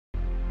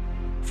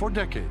For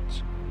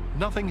decades,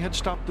 nothing had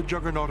stopped the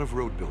juggernaut of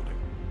road building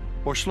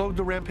or slowed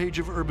the rampage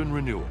of urban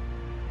renewal,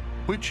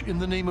 which, in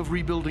the name of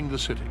rebuilding the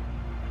city,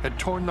 had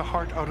torn the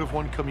heart out of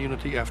one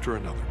community after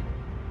another.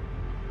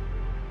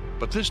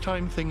 But this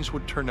time, things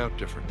would turn out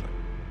differently.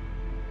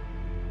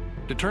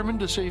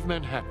 Determined to save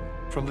Manhattan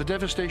from the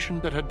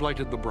devastation that had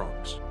blighted the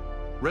Bronx,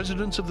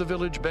 residents of the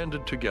village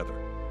banded together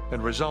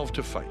and resolved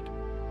to fight,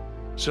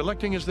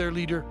 selecting as their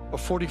leader a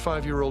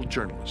 45-year-old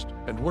journalist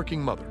and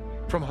working mother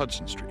from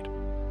Hudson Street,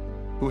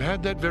 who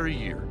had that very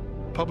year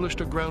published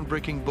a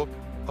groundbreaking book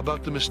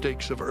about the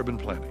mistakes of urban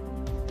planning.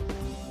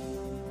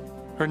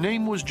 Her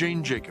name was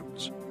Jane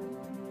Jacobs.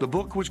 The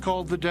book was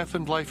called The Death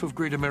and Life of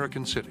Great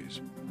American Cities,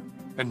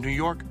 and New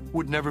York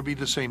would never be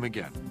the same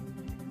again.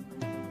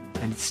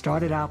 And it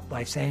started out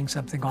by saying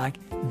something like,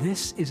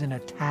 this is an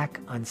attack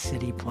on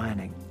city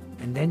planning.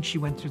 And then she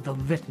went through the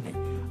litany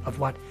of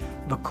what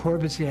Le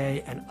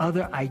Corbusier and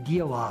other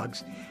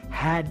ideologues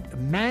had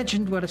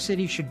imagined what a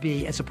city should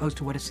be as opposed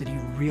to what a city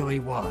really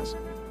was.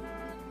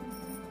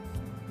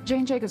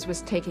 Jane Jacobs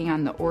was taking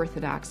on the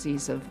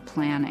orthodoxies of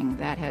planning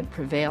that had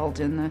prevailed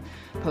in the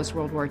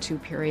post-World War II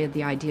period,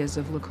 the ideas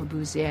of Le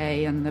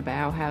Corbusier and the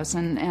Bauhaus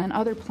and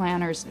other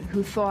planners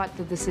who thought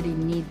that the city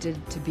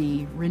needed to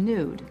be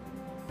renewed.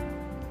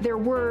 There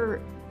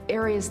were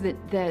areas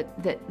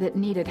that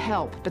needed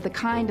help, but the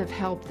kind of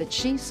help that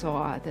she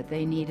saw that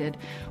they needed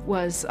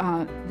was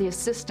the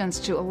assistance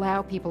to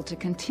allow people to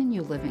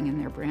continue living in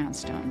their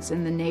brownstones,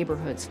 in the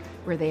neighborhoods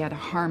where they had a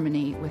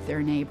harmony with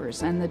their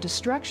neighbors. And the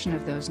destruction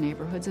of those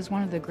neighborhoods is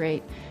one of the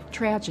great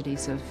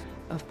tragedies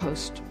of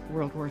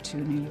post-World War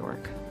II New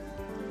York.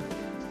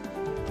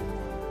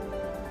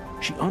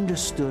 She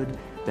understood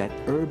that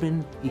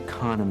urban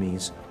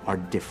economies are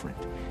different.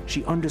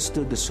 She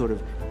understood the sort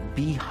of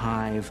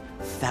beehive,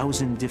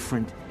 1,000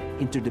 different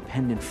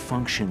interdependent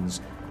functions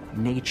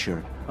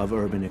nature of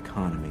urban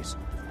economies.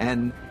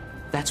 And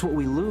that's what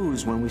we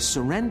lose when we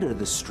surrender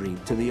the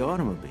street to the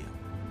automobile.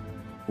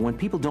 When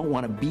people don't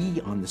want to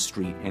be on the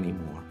street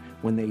anymore,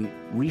 when they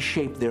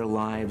reshape their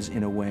lives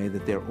in a way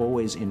that they're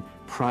always in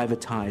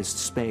privatized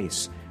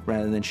space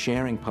rather than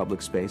sharing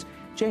public space,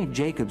 Jane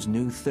Jacobs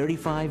knew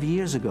 35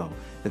 years ago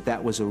that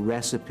that was a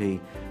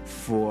recipe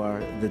for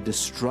the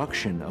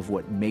destruction of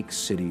what makes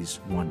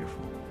cities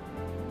wonderful.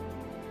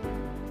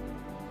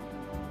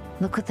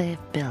 Look what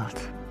they've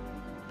built.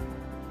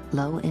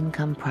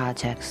 Low-income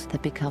projects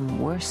that become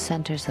worse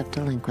centers of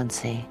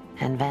delinquency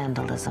and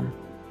vandalism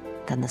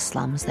than the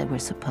slums they were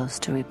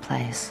supposed to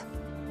replace.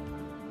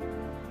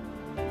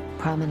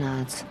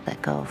 Promenades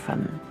that go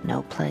from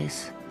no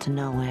place to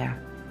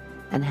nowhere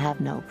and have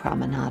no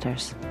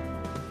promenaders.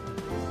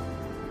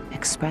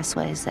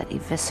 Expressways that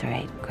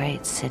eviscerate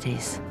great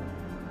cities.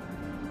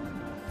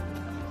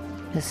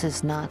 This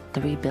is not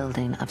the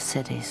rebuilding of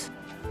cities.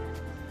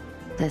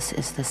 This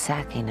is the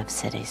sacking of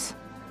cities.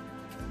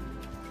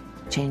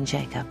 Jane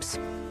Jacobs.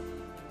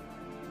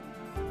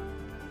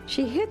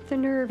 She hit the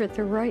nerve at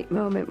the right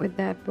moment with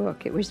that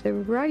book. It was the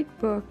right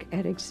book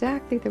at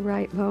exactly the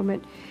right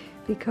moment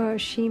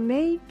because she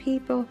made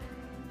people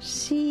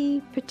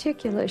see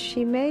particulars.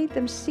 She made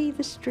them see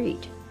the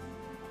street.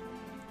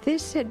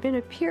 This had been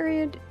a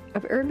period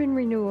of urban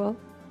renewal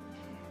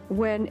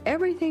when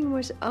everything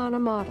was on a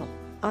model,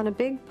 on a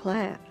big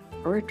plan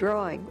or a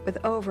drawing with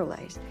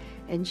overlays.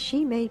 And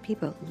she made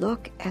people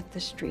look at the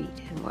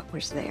street and what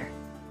was there.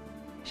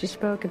 She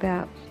spoke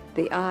about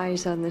the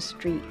eyes on the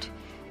street,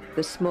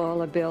 the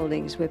smaller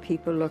buildings where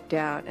people looked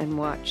out and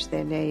watched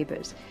their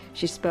neighbors.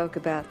 She spoke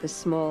about the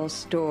small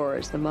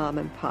stores, the mom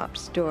and pop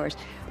stores,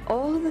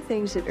 all of the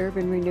things that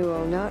urban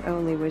renewal not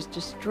only was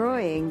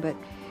destroying, but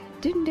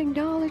didn't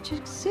acknowledge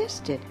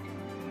existed.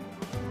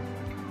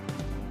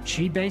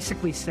 She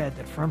basically said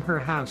that from her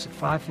house at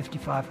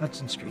 555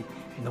 Hudson Street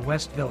in the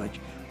West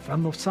Village,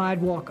 from the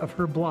sidewalk of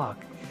her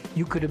block,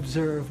 you could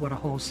observe what a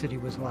whole city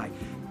was like.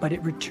 But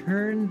it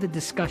returned the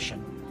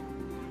discussion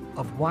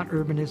of what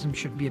urbanism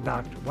should be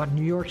about, what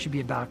New York should be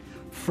about,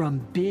 from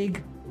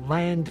big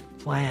land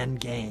plan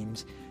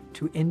games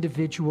to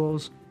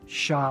individuals,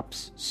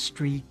 shops,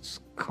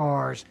 streets,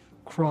 cars,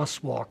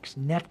 crosswalks,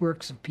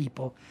 networks of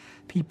people,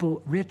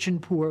 people rich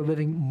and poor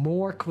living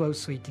more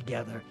closely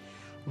together,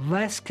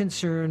 less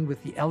concerned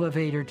with the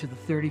elevator to the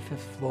 35th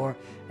floor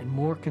and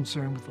more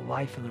concerned with the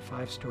life in the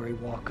 5-story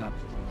walk-up.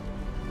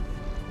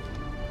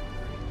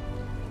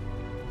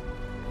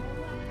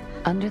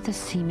 Under the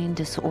seeming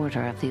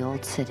disorder of the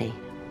old city,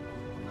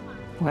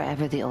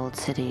 wherever the old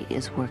city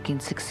is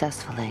working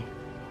successfully,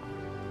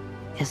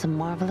 is a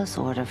marvelous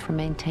order for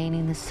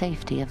maintaining the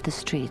safety of the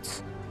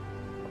streets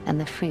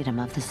and the freedom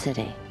of the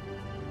city.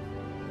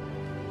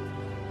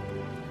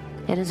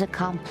 It is a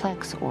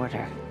complex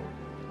order.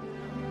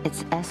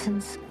 Its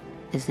essence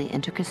is the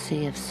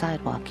intricacy of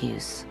sidewalk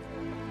use,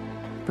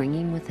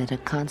 bringing with it a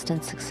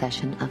constant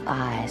succession of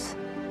eyes.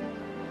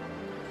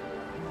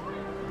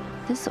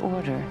 This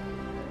order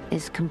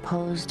is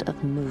composed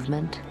of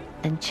movement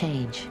and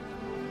change,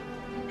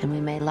 and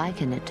we may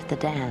liken it to the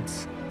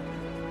dance,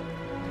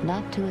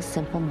 not to a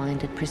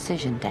simple-minded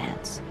precision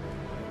dance,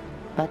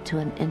 but to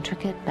an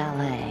intricate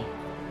ballet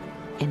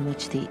in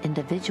which the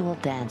individual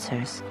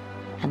dancers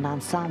and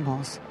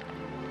ensembles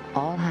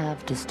all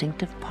have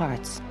distinctive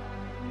parts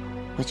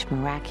which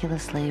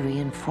miraculously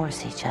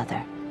reinforce each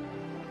other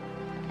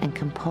and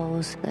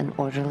compose an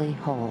orderly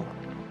whole.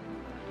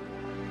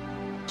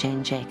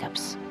 Jane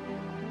Jacobs.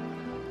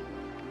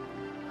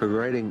 Her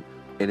writing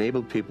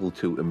enabled people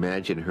to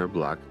imagine her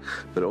block,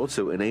 but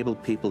also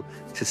enabled people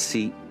to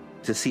see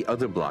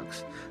other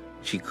blocks.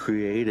 She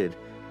created,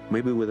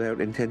 maybe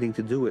without intending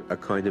to do it, a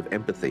kind of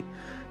empathy,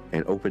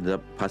 and opened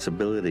up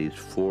possibilities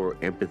for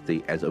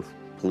empathy as a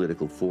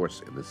political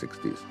force in the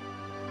 60s.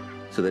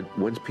 So that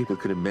once people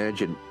could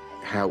imagine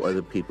how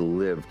other people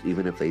lived,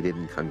 even if they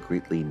didn't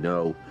concretely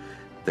know,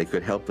 they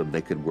could help them,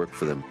 they could work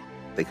for them,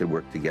 they could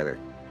work together.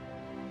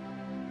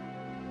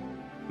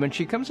 When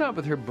she comes out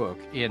with her book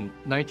in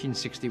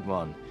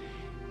 1961,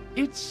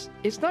 it's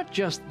not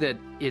just that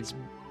it's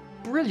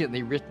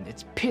brilliantly written,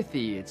 it's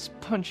pithy, it's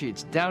punchy,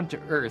 it's down to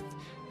earth,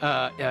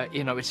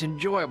 it's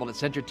enjoyable,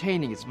 it's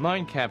entertaining, it's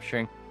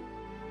mind-capturing.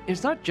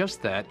 It's not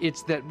just that,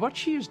 it's that what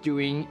she is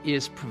doing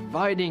is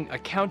providing a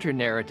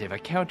counter-narrative, a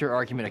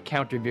counter-argument, a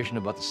counter-vision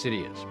of what the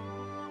city is.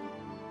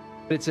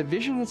 It's a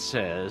vision that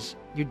says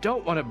you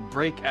don't want to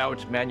break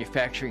out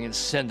manufacturing and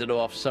send it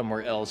off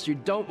somewhere else. You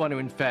don't want to,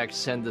 in fact,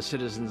 send the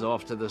citizens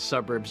off to the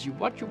suburbs.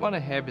 What you want to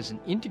have is an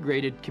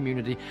integrated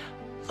community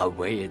the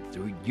way it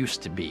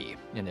used to be,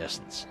 in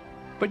essence.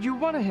 But you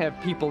want to have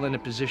people in a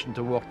position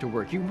to walk to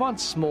work. You want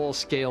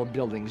small-scale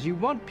buildings. You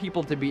want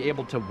people to be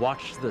able to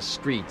watch the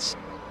streets.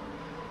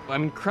 I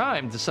mean,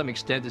 crime, to some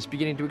extent, is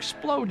beginning to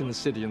explode in the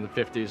city in the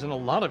 50s, and a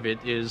lot of it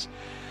is,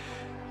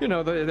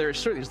 there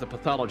certainly is the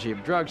pathology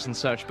of drugs and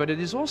such, but it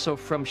is also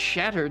from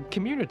shattered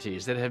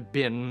communities that have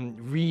been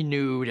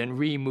renewed and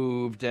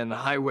removed and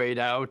highwayed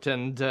out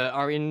and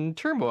are in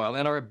turmoil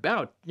and are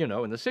about, in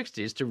the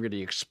 60s to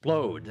really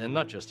explode, and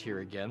not just here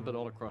again, but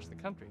all across the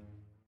country.